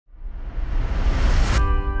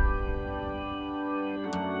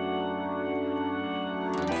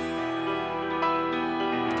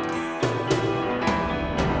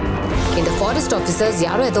Forest officers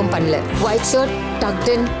யாரும் எதுவும் பண்ணல. ஒயிட் ஷர்ட், டக்ட்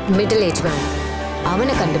இன், மிடில் ஏஜ் மேன்.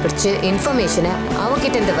 அவனை கண்டுபிடிச்சு இன்ஃபர்மேஷனை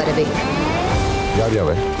அவன்கிட்ட இருந்து வரவே. யார்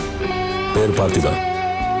அவன்? பேர் பார்த்திபன்,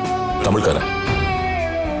 தமிழ்காரன்,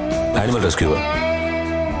 அனிமல் ரெஸ்கியூவர்.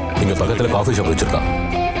 இங்க பக்கத்தில் காஃபி ஷாப் வச்சிருக்கான்.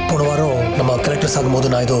 போன வாரம் நம்ம கலெக்டர்ஸ்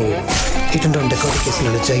ஆகும்போது நான் ஏதோ hit and run Descartes case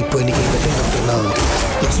நினைச்சேன். இப்போ இன்னைக்கு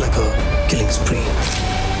லுக்ஸ் லைக் அ கில்லிங் ஸ்ப்ரீ.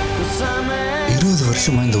 20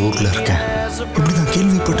 வருஷமா இந்த ஊர்ல இருக்கேன். இப்படி நான்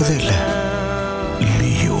கேள்விப்பட்டதே இல்லை.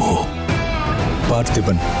 லியோ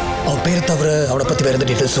பார்த்திபன், அவன் பேரை தவிர அவனை பத்தி வேற எந்த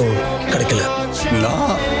டீட்டெயில்ஸும் கிடைக்கல.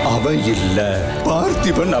 நான் அவன் இல்ல,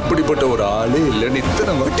 பார்த்திபன் அப்படிப்பட்ட ஒரு ஆளே இல்லைன்னு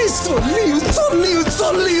இத்தனை வாட்டி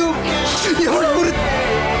சொல்லியும்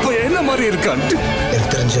ஒரு என்ன மாதிரி இருக்கான்ட்டு.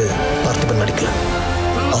 எனக்கு தெரிஞ்சு பார்த்திபன் நடிக்கல,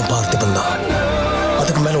 அவன் பார்த்திபன் தான்.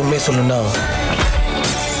 அதுக்கு மேல உண்மையை சொல்லணும்னா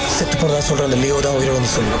செத்து போறதா சொல்ற அந்த லியோ தான் உயிரோட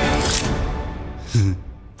வந்து சொல்லணும்.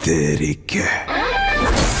 தெரிக்க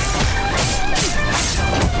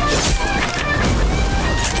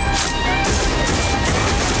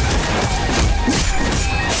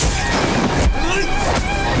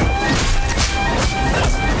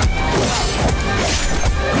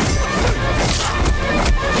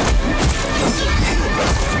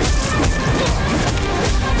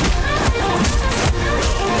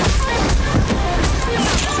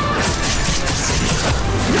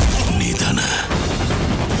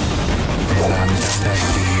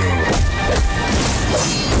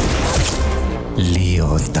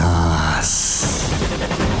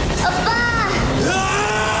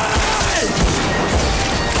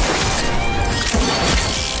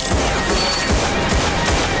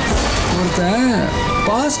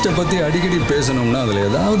பாஸ்ட்டை பற்றி அடிக்கடி பேசணும்னா அதில்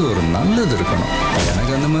ஏதாவது ஒரு நல்லது இருக்கணும்.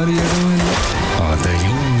 எனக்கு அந்த மாதிரி எதுவும் இல்லை.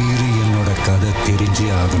 அதையும் மீறி என்னோட கதை தெரிஞ்சே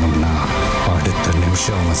ஆகணும்னா அடுத்த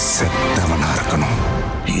நிமிஷம் அவன் செத்தவனா இருக்கணும்.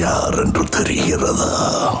 யார் என்று தெரிகிறதா?